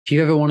If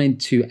you've ever wanted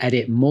to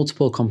edit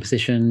multiple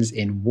compositions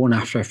in one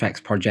After Effects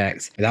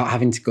project without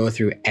having to go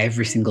through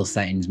every single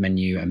settings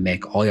menu and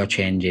make all your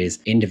changes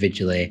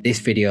individually, this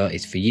video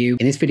is for you.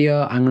 In this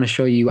video, I'm going to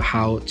show you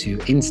how to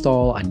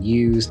install and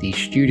use the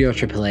Studio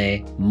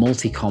AAA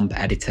MultiComp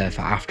editor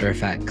for After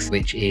Effects,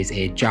 which is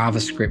a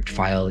JavaScript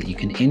file that you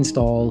can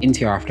install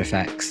into your After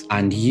Effects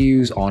and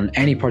use on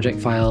any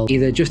project file,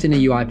 either just in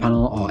the UI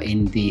panel or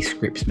in the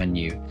scripts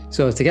menu.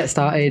 So to get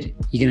started,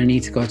 you're going to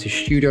need to go to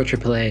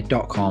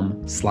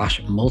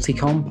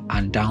studioAAA.com/multicomp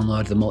and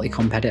download the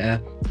MultiComp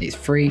editor. It's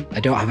free. I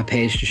don't have a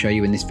page to show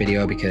you in this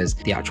video because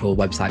the actual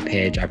website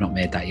page, I've not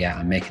made that yet.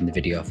 I'm making the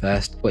video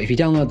first. But if you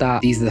download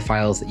that, these are the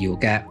files that you'll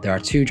get. There are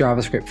two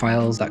JavaScript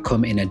files that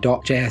come in a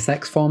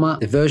 .jsx format.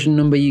 The version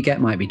number you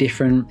get might be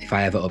different. If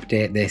I ever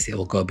update this, it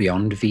will go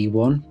beyond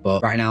V1.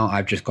 But right now,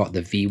 I've just got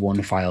the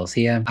V1 files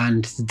here.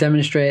 And to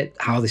demonstrate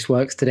how this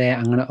works today,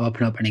 I'm going to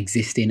open up an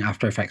existing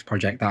After Effects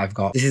project that I've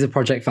got. This is a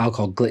project file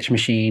called Glitch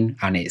Machine,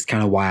 and it's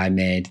kind of why I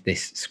made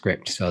this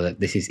script so that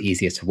this is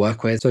easier to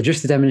work with. So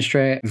just to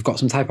demonstrate, we've got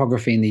some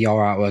typography in the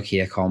Your Artwork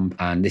Here comp,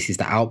 and this is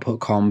the output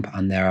comp,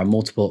 and there are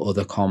multiple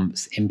other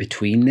comps in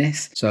between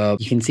this. So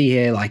you can see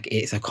here, like,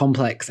 it's a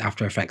complex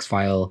After Effects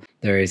file.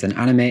 There is an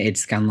animated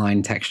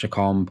scanline texture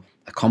comp,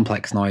 a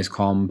complex noise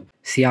comp,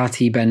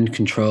 CRT bend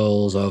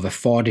controls over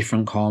 4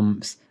 different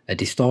comps, a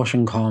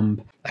distortion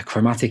comp, a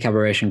chromatic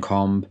aberration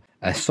comp,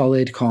 a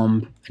solid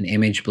comp, an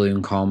image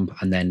balloon comp,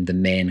 and then the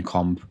main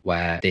comp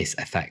where this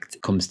effect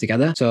comes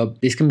together. So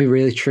this can be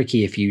really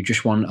tricky if you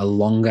just want a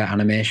longer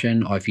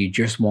animation, or if you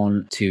just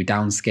want to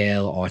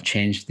downscale or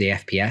change the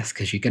FPS,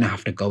 because you're going to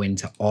have to go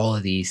into all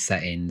of these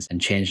settings and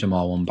change them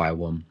all one by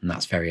one, and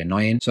that's very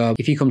annoying. So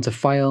if you come to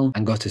File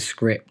and go to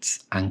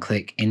Scripts and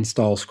click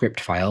Install Script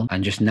File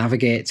and just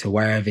navigate to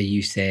wherever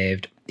you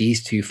saved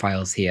these two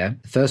files here.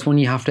 The first one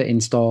you have to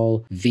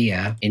install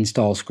via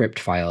Install Script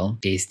File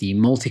is the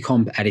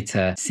MultiComp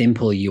Editor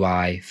Simple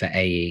UI for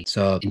AE.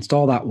 So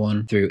install that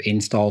one through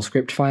Install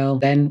Script File.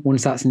 Then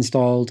once that's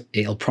installed,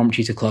 it'll prompt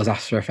you to close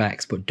After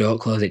Effects, but don't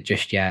close it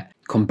just yet.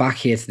 Come back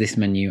here to this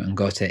menu and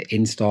go to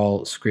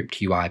Install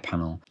Script UI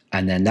panel.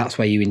 And then that's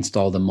where you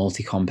install the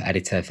MultiComp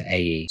editor for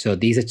AE. So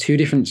these are two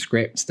different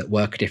scripts that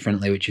work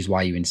differently, which is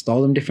why you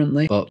install them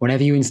differently. But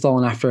whenever you install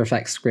an After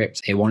Effects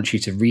script, it wants you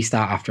to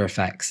restart After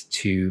Effects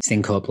to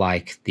sync up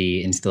like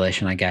the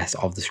installation, I guess,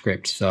 of the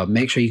script. So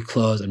make sure you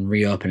close and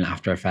reopen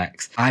After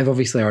Effects. I've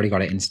obviously already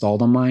got it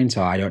installed on mine,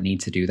 so I don't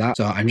need to do that.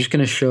 So I'm just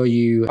going to show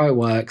you how it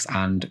works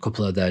and a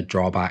couple of the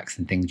drawbacks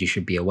and things you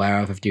should be aware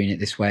of doing it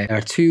this way. There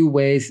are two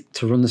ways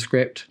to run the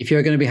script. If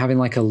you're going to be having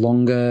like if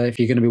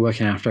you're going to be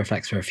working in After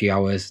Effects for a few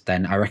hours,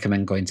 then I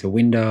recommend going to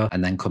Window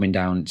and then coming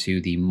down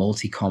to the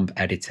MultiComp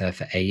editor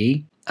for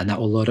AE. And that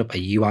will load up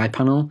a UI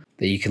panel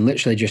that you can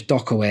literally just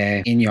dock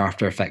away in your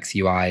After Effects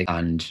UI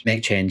and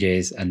make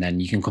changes, and then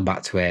you can come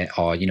back to it,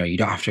 or you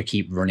don't have to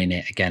keep running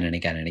it again and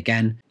again and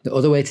again. The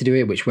other way to do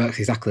it, which works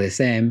exactly the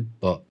same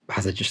but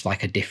has just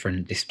like a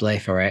different display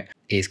for it,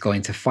 is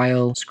going to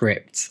File,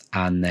 Scripts,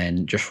 and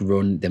then just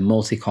run the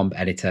MultiComp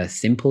Editor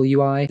Simple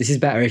UI. This is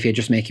better if you're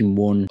just making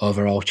one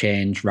overall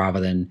change rather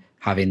than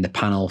having the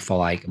panel for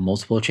like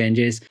multiple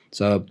changes.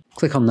 So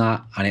click on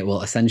that and it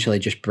will essentially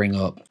just bring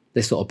up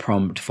this little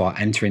prompt for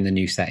entering the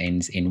new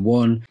settings in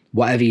one.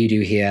 Whatever you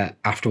do here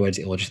afterwards,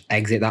 it will just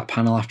exit that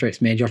panel after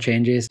it's made your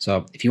changes.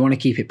 So if you want to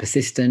keep it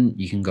persistent,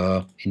 you can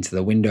go into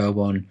the window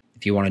one.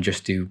 If you want to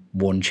just do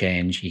one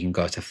change, you can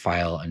go to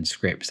File and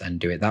Scripts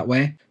and do it that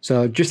way.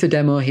 So just a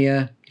demo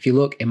here. If you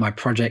look in my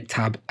project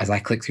tab, as I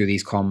click through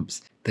these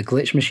comps, the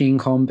Glitch Machine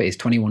comp is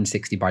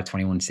 2160 by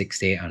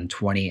 2160 and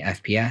 20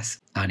 FPS,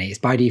 and it's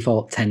by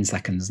default 10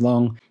 seconds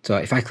long. So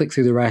if I click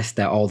through the rest,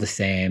 they're all the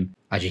same.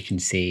 As you can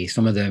see,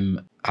 some of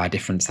them are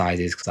different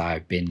sizes because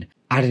I've been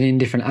adding in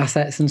different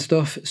assets and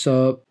stuff.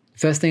 So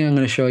first thing I'm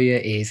going to show you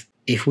is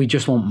if we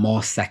just want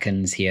more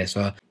seconds here.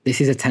 So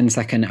this is a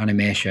 10-second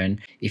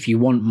animation. If you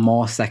want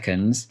more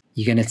seconds,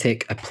 you're going to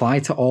tick Apply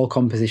to all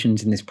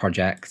compositions in this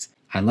project.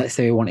 And let's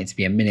say we want it to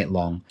be a minute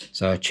long.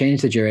 So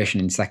change the duration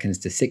in seconds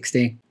to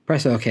 60,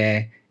 press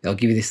OK. It'll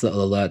give you this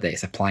little alert that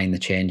it's applying the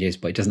changes,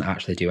 but it doesn't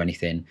actually do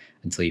anything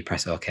until you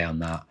press OK on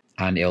that.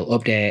 And it'll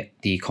update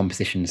the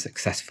composition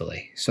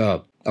successfully.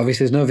 So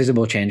obviously there's no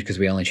visible change because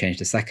we only changed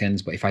the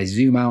seconds, but if I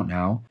zoom out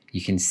now,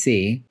 you can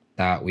see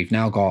that we've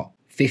now got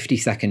 50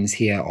 seconds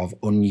here of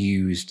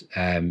unused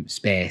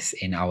space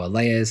in our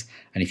layers.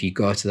 And if you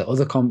go to the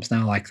other comps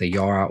now, like the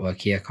Your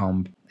Artwork Here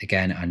comp,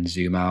 again, and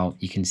zoom out,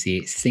 you can see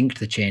it synced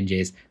the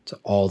changes to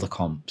all the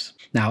comps.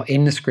 Now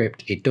in the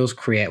script, it does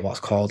create what's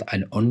called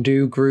an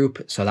undo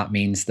group. So that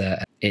means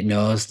that it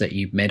knows that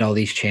you've made all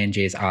these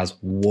changes as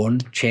one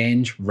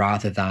change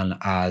rather than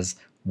as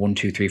 1,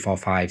 2, 3, 4,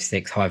 5,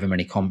 6, however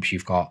many comps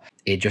you've got.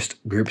 It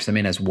just groups them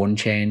in as one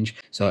change.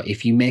 So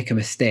if you make a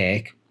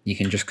mistake, you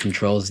can just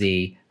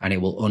Control-Z and it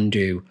will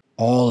undo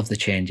all of the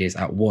changes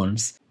at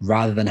once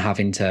rather than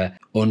having to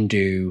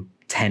undo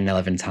 10,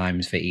 11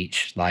 times for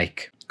each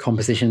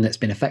composition that's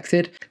been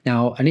affected.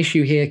 Now, an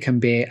issue here can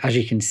be, as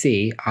you can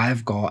see,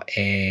 I've got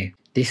a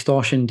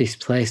distortion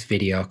displace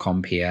video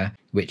comp here,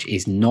 which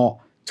is not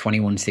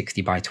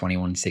 2160 by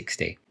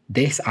 2160.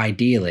 This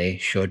ideally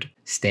should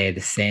stay the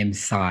same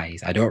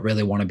size. I don't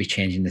really want to be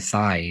changing the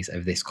size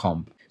of this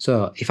comp.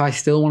 So if I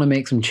still want to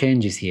make some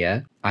changes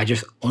here, I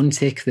just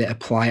untick the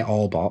apply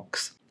all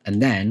box, and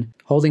then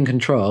holding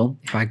control,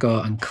 if I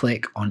go and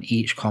click on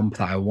each comp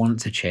that I want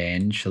to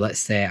change, so let's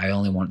say I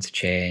only want to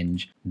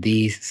change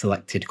these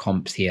selected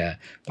comps here,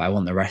 but I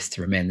want the rest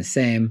to remain the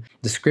same,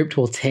 the script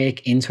will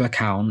take into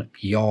account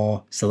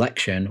your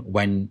selection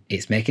when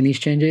it's making these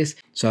changes.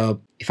 So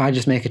if I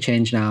just make a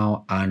change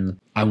now and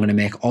I'm going to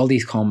make all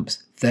these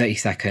comps 30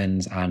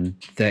 seconds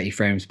and 30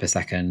 frames per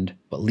second,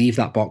 but leave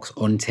that box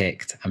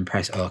unticked and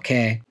press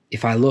OK.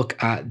 If I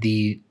look at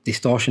the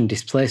distortion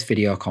displaced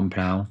video comp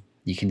now,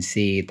 you can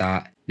see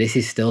that this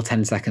is still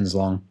 10 seconds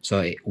long.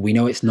 So we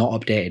know it's not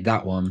updated,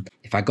 that one.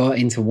 If I go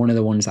into one of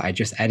the ones that I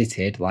just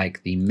edited,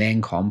 like the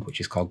main comp, which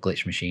is called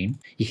Glitch Machine,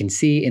 you can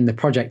see in the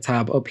project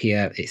tab up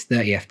here, it's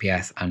 30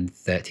 FPS and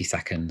 30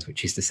 seconds,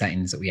 which is the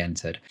settings that we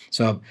entered.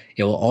 So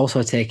it will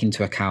also take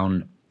into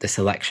account the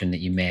selection that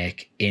you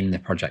make in the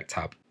project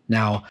tab.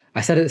 Now,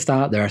 I said at the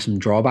start, there are some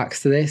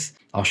drawbacks to this.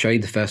 I'll show you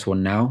the first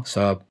one now.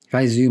 So if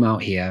I zoom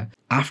out here,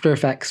 After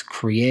Effects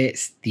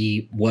creates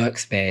the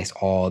workspace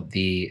or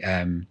the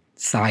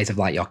size of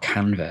like your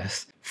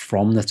canvas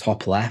from the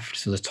top left.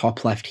 So the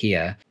top left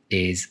here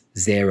is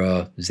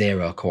 0,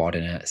 0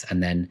 coordinates.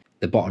 And then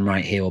the bottom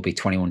right here will be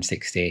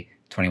 2160,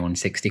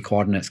 2160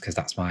 coordinates, because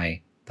that's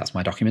my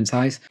document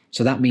size.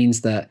 So that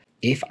means that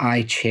if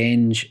I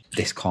change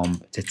this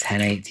comp to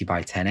 1080 by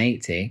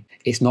 1080,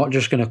 it's not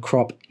just going to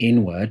crop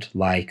inward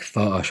like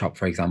Photoshop,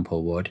 for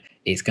example, would.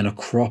 It's going to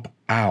crop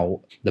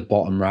out the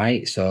bottom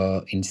right.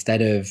 So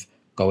instead of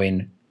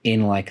going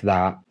in like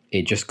that,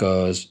 it just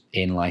goes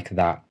in like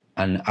that.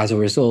 And as a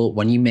result,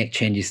 when you make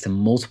changes to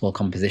multiple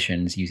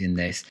compositions using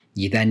this,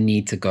 you then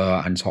need to go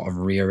and sort of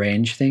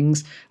rearrange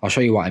things. I'll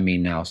show you what I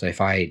mean now. So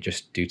if I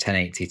just do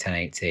 1080,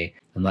 1080,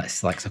 and let's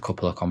select a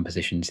couple of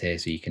compositions here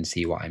so you can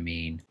see what I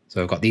mean.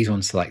 So I've got these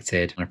ones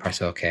selected, and I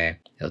press OK.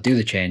 It'll do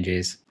the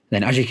changes.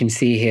 Then as you can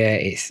see here,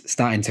 it's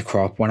starting to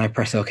crop. When I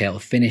press OK, it'll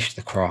finish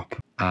the crop,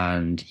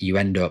 and you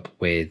end up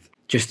with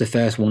just the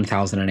first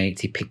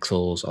 1080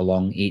 pixels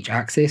along each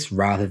axis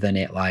rather than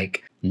it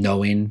like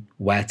knowing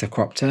where to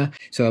crop to.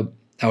 So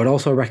I would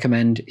also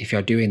recommend, if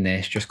you're doing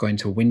this, just going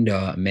to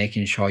Window and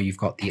making sure you've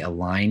got the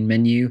Align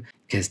menu,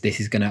 because this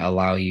is going to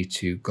allow you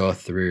to go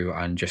through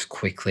and just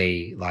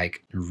quickly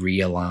like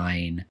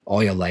realign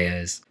all your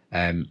layers.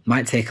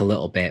 Might take a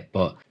little bit,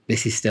 but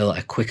this is still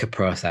a quicker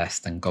process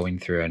than going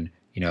through and,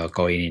 you know,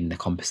 going in the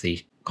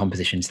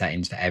composition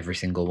settings for every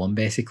single one,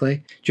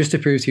 basically. Just to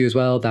prove to you as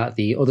well that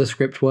the other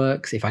script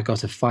works, if I go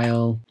to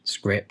File,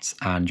 Scripts,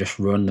 and just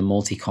run the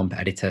MultiComp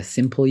editor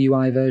simple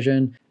UI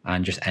version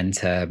and just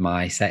enter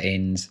my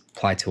settings,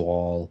 apply to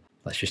all,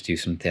 let's just do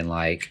something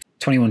like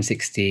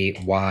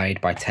 2160 wide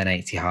by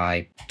 1080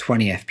 high,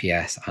 20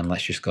 FPS, and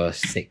let's just go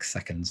 6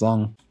 seconds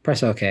long.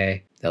 Press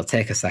OK. It'll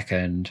take a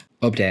second,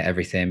 update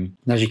everything.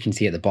 And as you can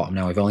see at the bottom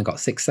now, we've only got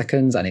 6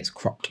 seconds, and it's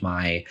cropped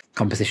my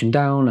composition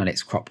down, and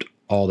it's cropped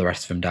all the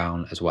rest of them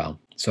down as well.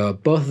 So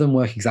both of them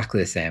work exactly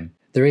the same.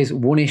 There is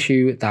one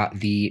issue that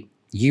the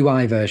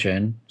UI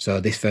version, so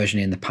this version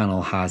in the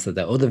panel, has that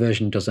the other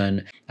version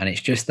doesn't, and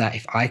it's just that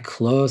if I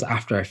close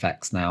After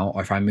Effects now,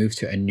 or if I move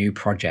to a new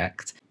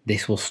project,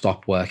 this will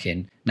stop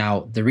working.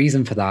 Now, the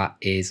reason for that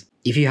is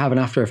if you have an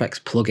After Effects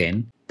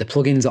plugin, the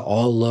plugins are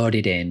all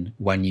loaded in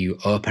when you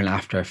open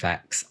After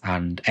Effects,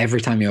 and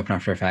every time you open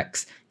After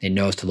Effects, it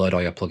knows to load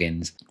all your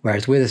plugins.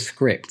 Whereas with a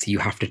script, you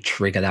have to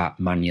trigger that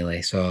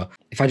manually. So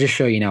if I just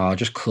show you now, I'll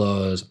just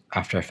close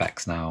After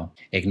Effects now.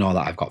 Ignore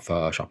that I've got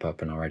Photoshop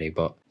open already,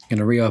 but I'm going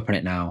to reopen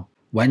it now.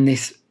 When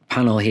this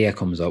panel here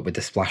comes up with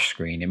the splash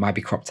screen, it might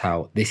be cropped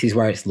out. This is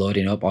where it's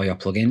loading up all your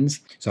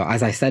plugins. So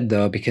as I said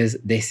though, because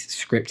this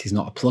script is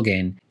not a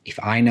plugin, if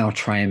I now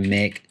try and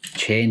make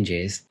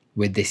changes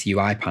with this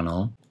UI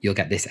panel, you'll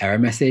get this error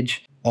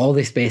message. All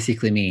this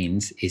basically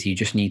means is you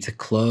just need to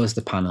close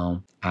the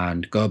panel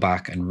and go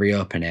back and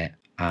reopen it,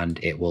 and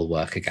it will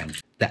work again.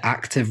 The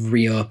act of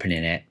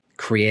reopening it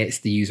creates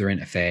the user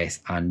interface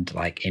and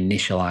like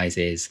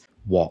initializes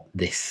what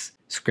this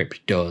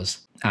script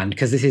does. And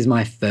because this is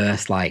my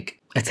first like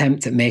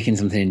attempt at making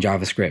something in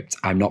JavaScript,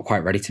 I'm not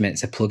quite ready to make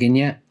this a plugin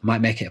yet. I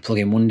might make it a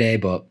plugin one day,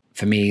 but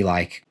for me,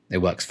 like, it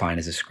works fine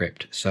as a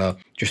script. So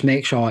just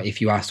make sure if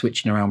you are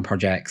switching around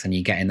projects and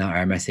you're getting that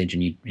error message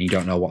and you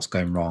don't know what's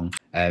going wrong,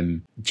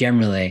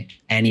 generally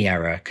any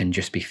error can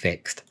just be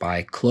fixed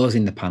by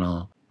closing the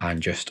panel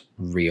and just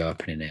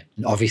reopening it.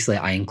 And obviously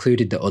I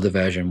included the other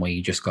version where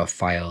you just go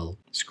File,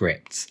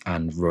 Scripts,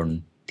 and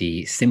run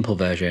the simple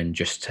version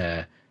just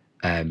to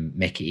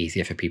make it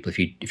easier for people if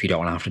you don't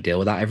want to have to deal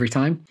with that every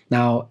time.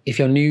 Now, if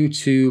you're new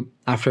to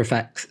After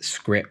Effects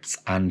scripts,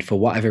 and for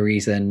whatever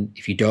reason,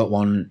 if you don't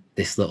want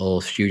this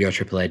little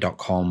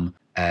studioAAA.com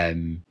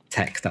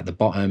text at the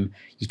bottom,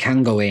 you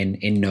can go in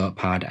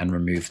Notepad and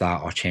remove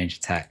that or change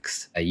the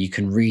text. You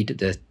can read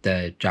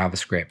the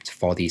JavaScript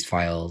for these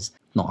files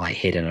not like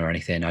hidden or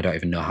anything. I don't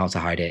even know how to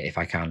hide it if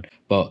I can.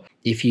 But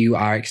if you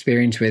are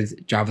experienced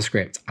with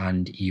JavaScript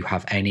and you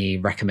have any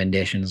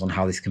recommendations on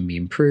how this can be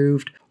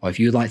improved, or if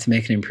you'd like to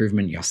make an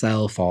improvement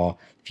yourself, or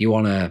if you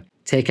want to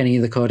take any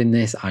of the code in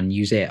this and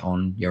use it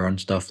on your own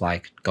stuff,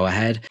 like, go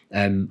ahead.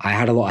 I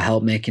had a lot of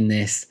help making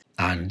this,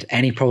 and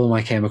any problem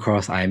I came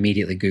across, I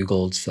immediately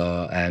Googled.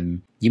 So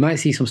you might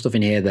see some stuff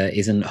in here that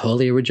isn't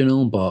wholly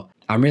original, but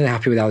I'm really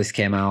happy with how this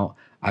came out.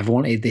 I've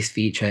wanted this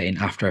feature in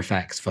After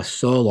Effects for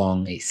so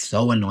long. It's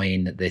so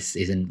annoying that this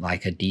isn't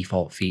like a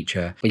default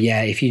feature. But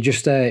yeah, if you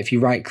just if you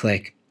right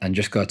click and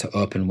just go to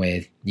open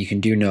with, you can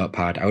do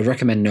Notepad. I would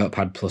recommend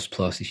Notepad++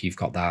 if you've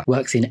got that.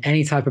 Works in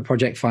any type of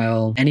project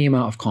file, any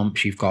amount of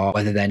comps you've got,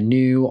 whether they're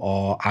new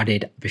or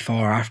added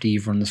before or after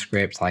you've run the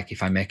script. Like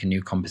if I make a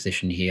new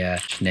composition here,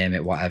 just name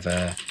it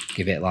whatever,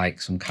 give it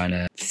like some kind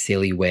of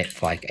silly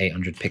width, like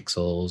 800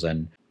 pixels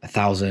and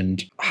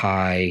 1000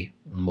 high,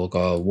 and we'll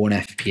go 1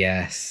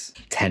 FPS,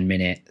 10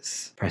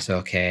 minutes, press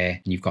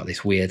OK. And you've got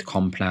this weird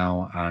comp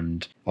now.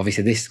 And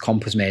obviously this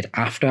comp was made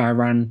after I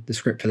ran the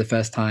script for the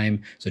first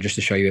time. So just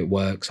to show you, it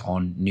works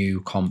on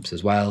new comps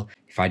as well.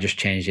 If I just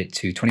changed it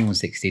to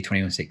 2160,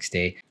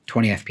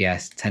 20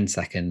 FPS, 10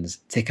 seconds,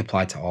 tick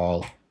apply to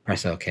all,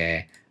 press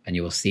OK. And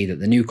you will see that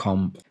the new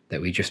comp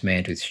that we just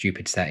made with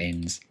stupid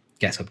settings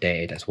gets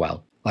updated as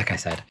well, like I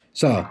said.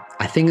 So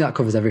I think that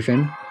covers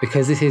everything.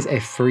 Because this is a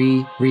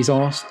free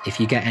resource, if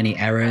you get any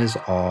errors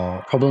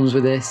or problems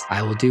with this,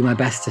 I will do my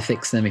best to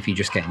fix them if you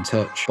just get in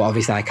touch. But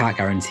obviously I can't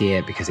guarantee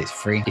it because it's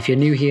free. If you're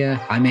new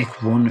here, I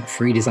make one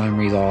free design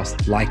resource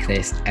like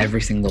this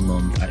every single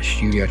month at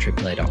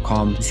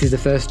studioAAA.com. This is the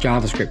first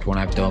JavaScript one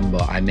I've done,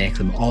 but I make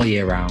them all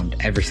year round,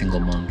 every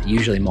single month,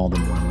 usually more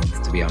than one a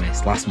month, to be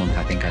honest. Last month,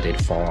 I think I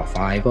did 4 or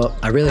 5, but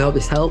I really hope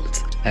this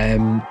helped.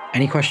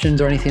 Any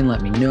questions or anything,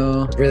 let me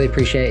know. Really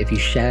appreciate it if you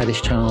share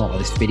this channel or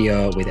this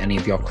video with any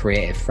of your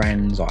creative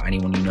friends or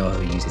anyone you know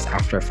who uses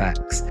After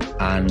Effects.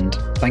 And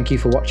thank you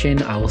for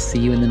watching. I will see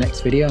you in the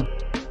next video.